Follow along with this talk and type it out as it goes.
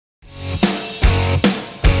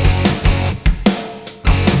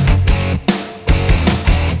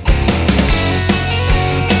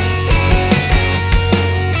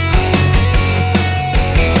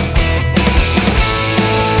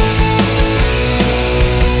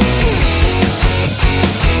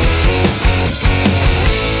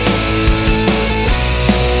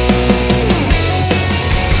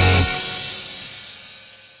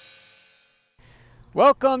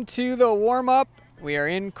Welcome to the warm-up. We are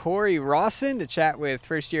in Cory-Rawson to chat with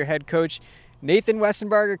first-year head coach Nathan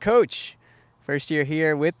Westenbarger. Coach, first year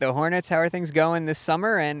here with the Hornets. How are things going this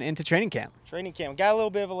summer and into training camp? Training camp. Got a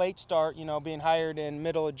little bit of a late start, being hired in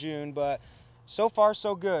middle of June, but so far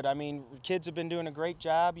so good. I mean, kids have been doing a great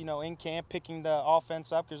job, in camp, picking the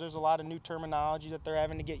offense up because there's a lot of new terminology that they're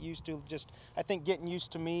having to get used to. I think getting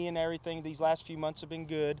used to me and everything these last few months have been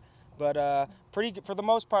good. But pretty good. For the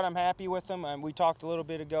most part, I'm happy with them. And we talked a little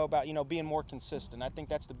bit ago about, being more consistent. I think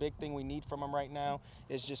that's the big thing we need from them right now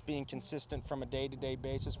is just being consistent from a day-to-day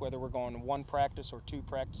basis, whether we're going to one practice or two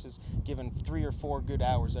practices, given 3 or 4 good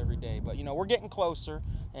hours every day. But, we're getting closer,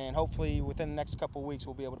 and hopefully within the next couple of weeks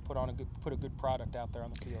we'll be able to put a good product out there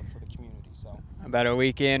on the field for the community. So about a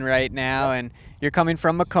week in right now, and you're coming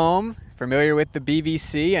from Macomb, familiar with the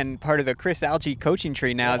BVC and part of the Chris Algie coaching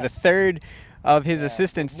tree now, yes. The third of his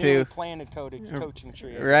assistants to planted coaching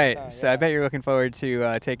tree. Right. So I bet you're looking forward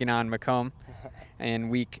to taking on Macomb in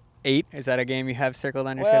week 8. Is that a game you have circled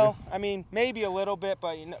on your schedule? Well, I mean, maybe a little bit,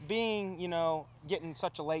 but getting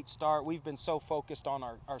such a late start, we've been so focused on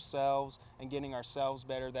ourselves and getting ourselves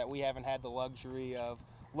better that we haven't had the luxury of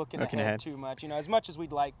looking ahead too much. As much as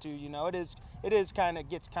we'd like to, it is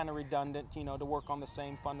gets kind of redundant, to work on the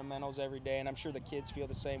same fundamentals every day, and I'm sure the kids feel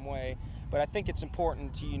the same way. But I think it's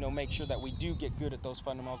important to, make sure that we do get good at those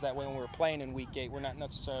fundamentals. That way when we're playing in week 8, we're not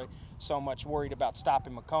necessarily so much worried about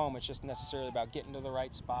stopping Macomb. It's just necessarily about getting to the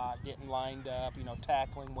right spot, getting lined up,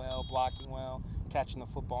 tackling well, blocking well, catching the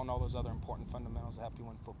football, and all those other important fundamentals that help you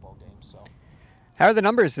win football games. So, how are the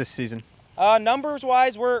numbers this season?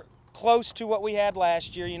 Numbers-wise, we're close to what we had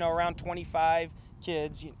last year, around 25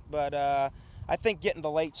 kids, but I think getting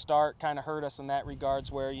the late start kind of hurt us in that regards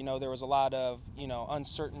where, there was a lot of,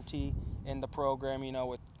 uncertainty in the program,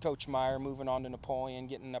 with Coach Meyer moving on to Napoleon,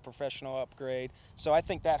 getting a professional upgrade. So I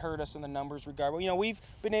think that hurt us in the numbers regard. But, we've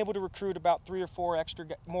been able to recruit about 3 or 4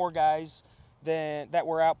 more guys that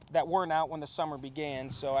weren't out when the summer began.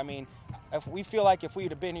 So, I mean, if we feel like if we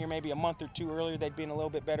would have been here maybe a month or 2 earlier, they'd been a little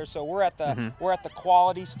bit better. So we're at the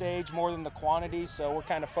quality stage more than the quantity. So we're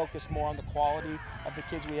kind of focused more on the quality of the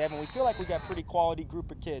kids we have, and we feel like we got a pretty quality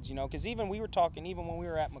group of kids. Because even we were talking, even when we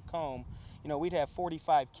were at Macomb, we'd have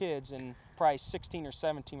 45 kids and probably 16 or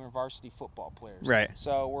 17 were varsity football players. Right.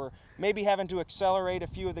 So we're maybe having to accelerate a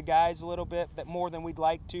few of the guys a little bit more than we'd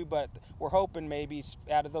like to, but we're hoping maybe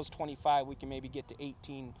out of those 25 we can maybe get to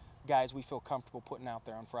 18 guys we feel comfortable putting out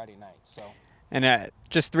there on Friday night. So. And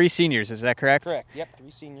just 3 seniors, is that correct? Correct. Yep,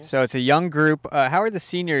 3 seniors. So it's a young group. How are the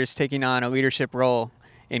seniors taking on a leadership role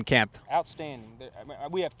in camp? Outstanding.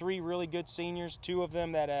 We have 3 really good seniors, 2 of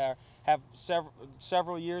them that have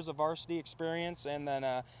several years of varsity experience, and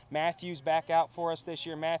then Matthew's back out for us this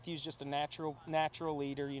year. Matthew's just a natural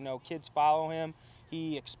leader. Kids follow him.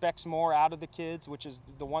 He expects more out of the kids, which is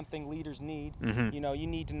the one thing leaders need. Mm-hmm. You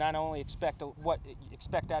need to not only expect out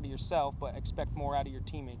of yourself, but expect more out of your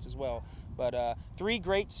teammates as well. But 3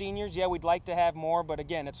 great seniors. Yeah, we'd like to have more, but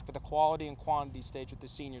again, it's with the quality and quantity stage with the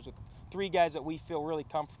seniors, with 3 guys that we feel really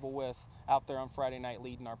comfortable with out there on Friday night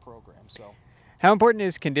leading our program. So. How important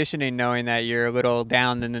is conditioning, knowing that you're a little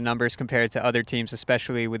down in the numbers compared to other teams,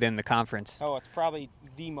 especially within the conference? Oh, it's probably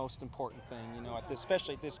the most important thing,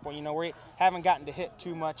 especially at this point. We haven't gotten to hit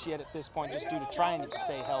too much yet at this point just due to trying to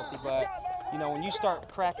stay healthy. But, when you start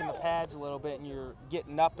cracking the pads a little bit and you're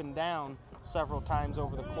getting up and down several times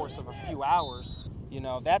over the course of a few hours,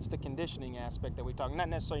 that's the conditioning aspect that we talk. Not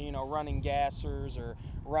necessarily, running gassers or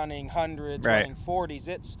running hundreds, right. Running 40s.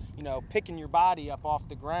 It's, picking your body up off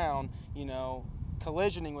the ground,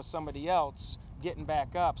 collisioning with somebody else, getting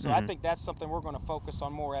back up. So I think that's something we're going to focus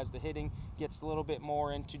on more as the hitting gets a little bit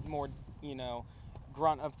more into more,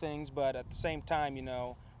 grunt of things. But at the same time,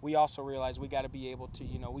 we also realize we got to be able to,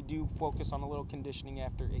 we do focus on a little conditioning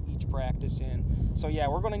after each practice. And so, yeah,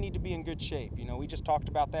 we're going to need to be in good shape. We just talked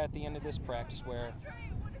about that at the end of this practice where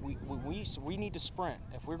we need to sprint.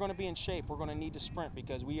 If we're going to be in shape, we're going to need to sprint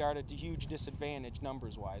because we are at a huge disadvantage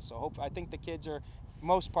numbers-wise. So I think the kids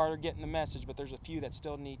most part are getting the message, but there's a few that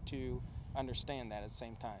still need to understand that at the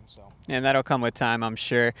same time. So. And that'll come with time, I'm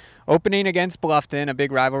sure. Opening against Bluffton, a big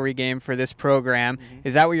rivalry game for this program.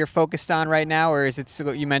 Is that what you're focused on right now, or is it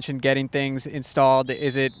still, you mentioned getting things installed?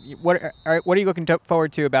 Is it what are you looking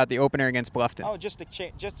forward to about the opener against Bluffton? Oh, just a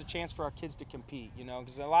chance for our kids to compete.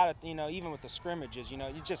 Because a lot of even with the scrimmages,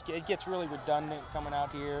 it gets really redundant coming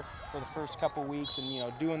out here for the first couple weeks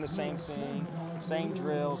and doing the same thing, same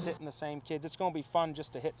drills, hitting the same kids. It's going to be fun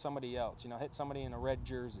just to hit somebody else. Hit somebody in a red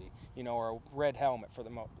jersey, or or a red helmet for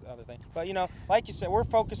the other thing. But, you know, like you said, we're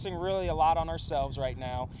focusing really a lot on ourselves right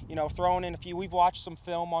now. You know, throwing in we've watched some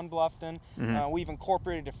film on Bluffton. We've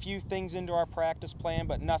incorporated a few things into our practice plan,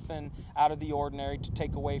 but nothing out of the ordinary to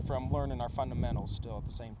take away from learning our fundamentals still at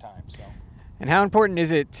the same time. So. And how important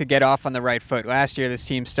is it to get off on the right foot? Last year, this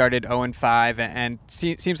team started 0-5, and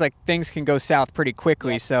seems like things can go south pretty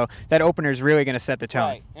quickly. Yep. So that opener is really going to set the tone.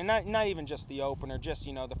 Right, and not even just the opener, just,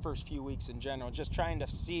 you know, the first few weeks in general, just trying to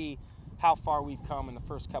see how far we've come in the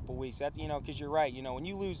first couple weeks. That, you know, because you're right, you know, when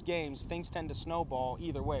you lose games, things tend to snowball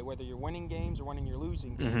either way, whether you're winning games or when you're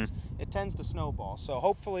losing games. It tends to snowball. So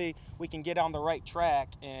hopefully we can get on the right track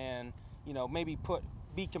and, you know, maybe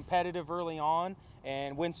be competitive early on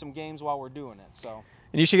and win some games while we're doing it. So.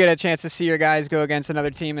 And you should get a chance to see your guys go against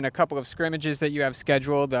another team in a couple of scrimmages that you have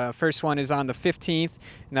scheduled. The first one is on the 15th,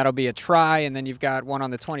 and that'll be a try, and then you've got one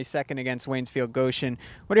on the 22nd against Waynesfield Goshen.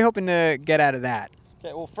 What are you hoping to get out of that?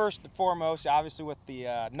 Okay, well, first and foremost, obviously with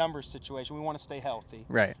the numbers situation, we want to stay healthy.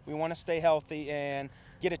 Right. We want to stay healthy and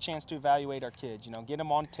get a chance to evaluate our kids, you know, get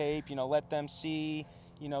them on tape, you know, let them see,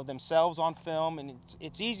 you know, themselves on film. And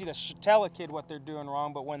it's easy to tell a kid what they're doing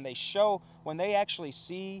wrong, but when they actually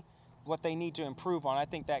see what they need to improve on, I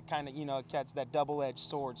think that kind of, you know, gets that double-edged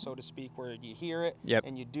sword, so to speak, where you hear it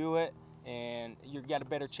and you do it, and you've got a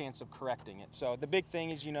better chance of correcting it. So the big thing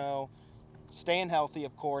is, you know, staying healthy,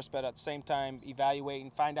 of course, but at the same time evaluate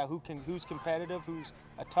and find out who's competitive, who's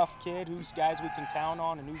a tough kid, who's guys we can count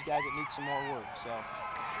on, and who's guys that need some more work. So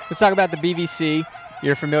let's talk about the BVC.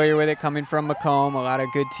 You're familiar with it, coming from Macomb, a lot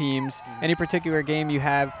of good teams. Any particular game you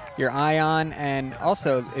have your eye on? And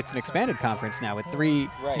also, it's an expanded conference now with 3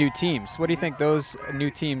 new teams. What do you think those new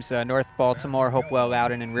teams, North Baltimore, Hopewell,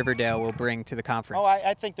 Loudon, and Riverdale, will bring to the conference? Oh,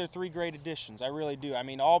 I think they're 3 great additions. I really do. I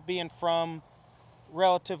mean, all being from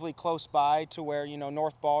relatively close by to where, you know,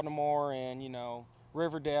 North Baltimore and, you know,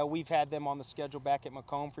 Riverdale, we've had them on the schedule back at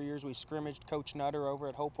Macomb for years. We scrimmaged Coach Nutter over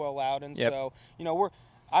at Hopewell Loudon. So, you know,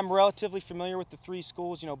 I'm relatively familiar with the 3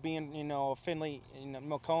 schools, you know, being, you know, a Findlay, you know,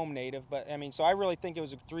 Macomb native. But, I mean, so I really think it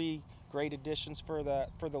was 3 great additions for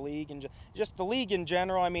the league and just the league in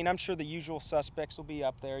general. I mean, I'm sure the usual suspects will be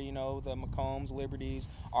up there, you know, the Macombs, Liberties,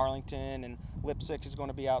 Arlington, and Lipsick is going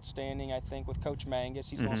to be outstanding, I think, with Coach Mangus.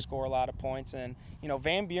 He's going to score a lot of points. And, you know,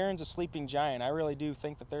 Van Buren's a sleeping giant. I really do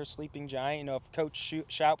think that they're a sleeping giant. You know, if Coach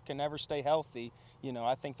Schaup can ever stay healthy, you know,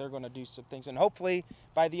 I think they're going to do some things. And hopefully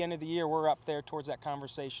by the end of the year, we're up there towards that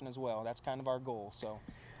conversation as well. That's kind of our goal. So.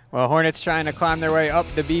 Well, Hornets trying to climb their way up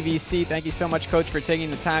the BVC. Thank you so much, Coach, for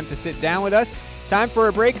taking the time to sit down with us. Time for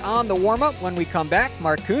a break on the warm-up. When we come back,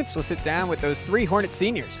 Mark Kuntz will sit down with those 3 Hornet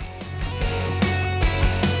seniors.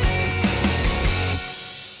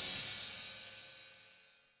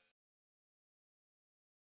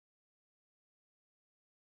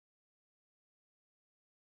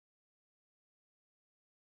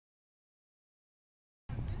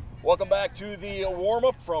 Welcome back to the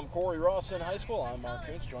warm-up from Cory-Rawson High School. I'm Mark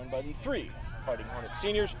Kuntz, joined by the 3 Fighting Hornet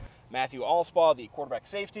seniors. Matthew Allspaw, the quarterback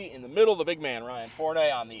safety. In the middle, the big man, Ryan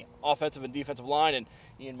Forney, on the offensive and defensive line. And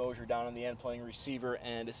Ian Mosier down on the end playing receiver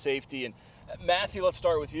and safety. And Matthew, let's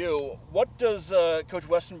start with you. What does Coach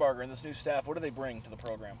Westenbarger and this new staff, what do they bring to the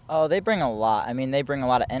program? Oh, they bring a lot. I mean, they bring a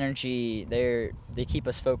lot of energy. They keep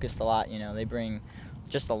us focused a lot. You know, they bring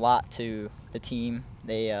just a lot to the team.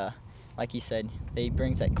 They like you said, they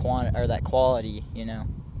brings that quality, you know,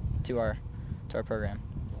 to our program.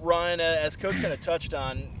 Ryan, as Coach kind of touched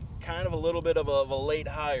on, kind of a little bit of a late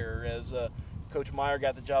hire as Coach Meyer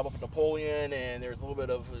got the job up at Napoleon, and there's a little bit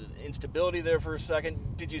of instability there for a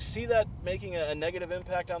second. Did you see that making a negative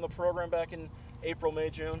impact on the program back in April, May,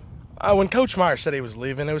 June? When Coach Meyer said he was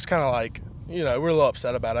leaving, it was kind of like, you know, we were a little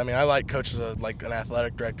upset about it. I mean, I like Coach as like an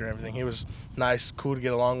athletic director and everything. He was nice, cool to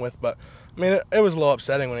get along with, but I mean, it was a little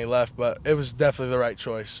upsetting when he left, but it was definitely the right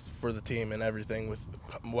choice for the team and everything, with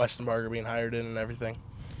Westenbarger being hired in and everything.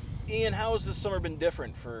 Ian, how has this summer been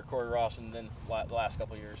different for Cory-Rawson than the last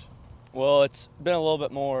couple of years? Well, it's been a little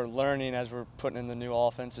bit more learning as we're putting in the new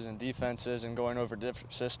offenses and defenses and going over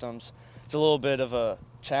different systems. It's a little bit of a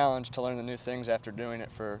challenge to learn the new things after doing it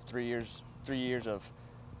for 3 years of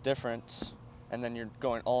difference, and then you're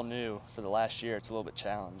going all new for the last year. It's a little bit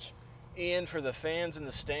challenge. Ian, for the fans in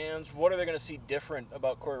the stands, what are they going to see different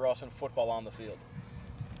about Cory-Rawson football on the field?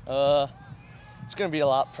 It's going to be a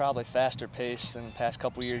lot probably faster paced than the past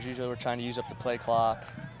couple years. Usually we're trying to use up the play clock,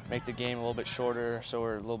 make the game a little bit shorter, so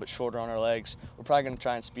we're a little bit shorter on our legs. We're probably going to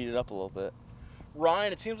try and speed it up a little bit.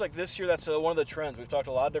 Ryan, it seems like this year that's one of the trends. We've talked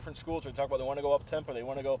to a lot of different schools. We talk about they want to go up tempo, they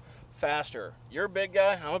want to go faster. You're a big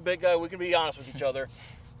guy, I'm a big guy. We can be honest with each other.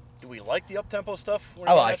 Do we like the up-tempo stuff?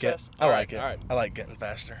 I like it. I All like right. it. I like getting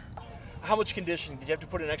faster. How much conditioning? Did you have to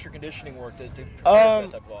put in extra conditioning work to prepare for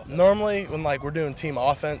that type of offense? Normally, when like we're doing team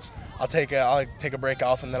offense, I'll take a break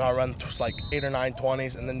off and then I'll run like 8 or 9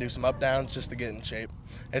 20s and then do some up downs just to get in shape.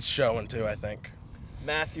 It's showing too, I think.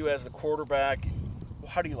 Matthew, as the quarterback,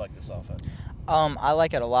 how do you like this offense? I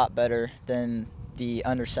like it a lot better than the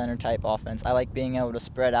under center type offense. I like being able to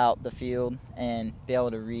spread out the field and be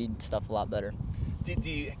able to read stuff a lot better.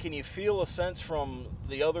 Can you feel a sense from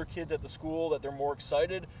the other kids at the school that they're more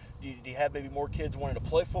excited? Do you have maybe more kids wanting to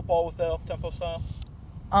play football with that up-tempo style?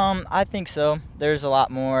 I think so. There's a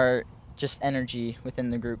lot more just energy within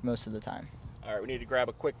the group most of the time. All right, we need to grab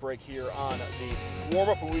a quick break here on the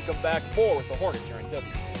warm-up. When we come back, more with the Hornets here in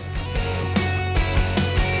WOSN.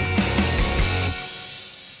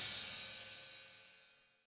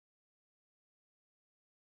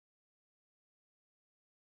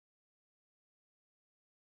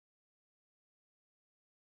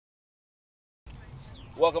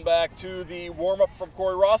 Welcome back to the warm-up from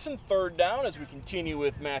Cory-Rawson, third down, as we continue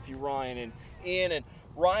with Matthew, Ryan, and Ian. And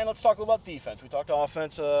Ryan, let's talk a little about defense. We talked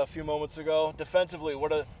offense a few moments ago. Defensively, are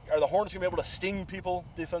the Hornets going to be able to sting people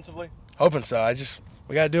defensively? Hoping so.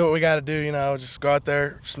 We got to do what we got to do, you know, just go out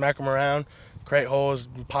there, smack them around, create holes,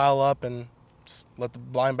 pile up, and just let the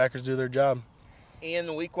linebackers do their job. And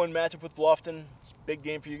the week 1 matchup with Bluffton, it's a big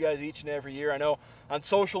game for you guys each and every year. I know on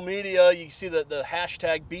social media you see the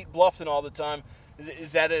hashtag Beat Bluffton all the time.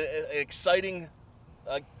 Is that an exciting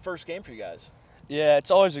first game for you guys? Yeah,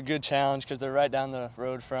 it's always a good challenge because they're right down the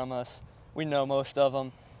road from us. We know most of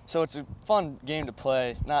them. So it's a fun game to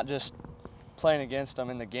play, not just playing against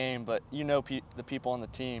them in the game, but you know the people on the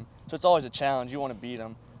team. So it's always a challenge. You want to beat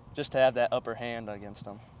them just to have that upper hand against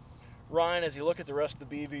them. Ryan, as you look at the rest of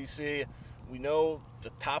the BVC, we know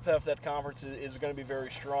the top half of that conference is going to be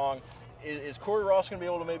very strong. Is Cory-Rawson going to be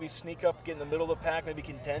able to maybe sneak up, get in the middle of the pack, maybe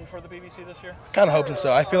contend for the BVC this year? Kind of hoping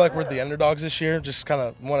so. I feel like we're the underdogs this year. Just kind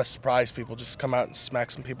of want to surprise people. Just come out and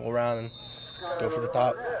smack some people around and go for the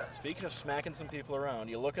top. Speaking of smacking some people around,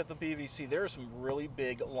 you look at the BVC, there are some really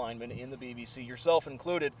big linemen in the BVC, yourself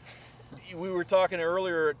included. We were talking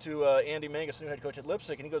earlier to Andy Mangus, new head coach at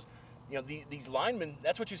Lipstick, and he goes, you know, these linemen,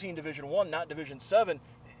 that's what you see in Division I, not Division VII.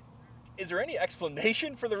 Is there any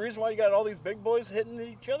explanation for the reason why you got all these big boys hitting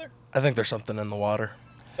each other? I think there's something in the water.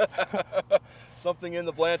 Something in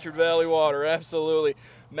the Blanchard Valley water, absolutely.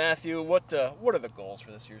 Matthew, what are the goals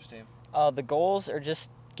for this year's team? The goals are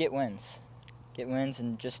just get wins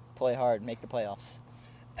and just play hard, make the playoffs.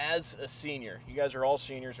 As a senior, you guys are all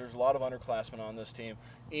seniors. There's a lot of underclassmen on this team.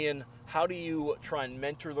 Ian, how do you try and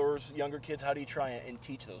mentor those younger kids? How do you try and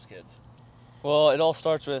teach those kids? Well, it all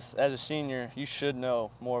starts with, as a senior, you should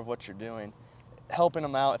know more of what you're doing. Helping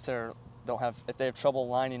them out if they have trouble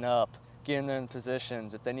lining up, getting them in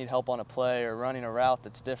positions, if they need help on a play or running a route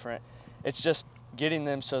that's different. It's just getting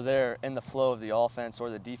them so they're in the flow of the offense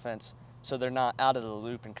or the defense so they're not out of the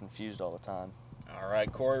loop and confused all the time. All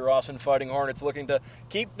right, Cory-Rawson Fighting Hornets looking to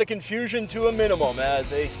keep the confusion to a minimum as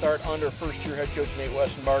they start under first-year head coach Nate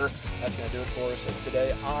Westenbarger. That's going to do it for us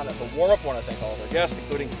today on the warm-up. I want to thank all of our guests,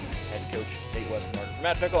 including head coach Nate Westenbarger. For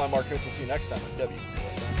Matt Fickle, I'm Mark Koontz. We'll see you next time on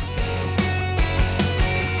WOSN.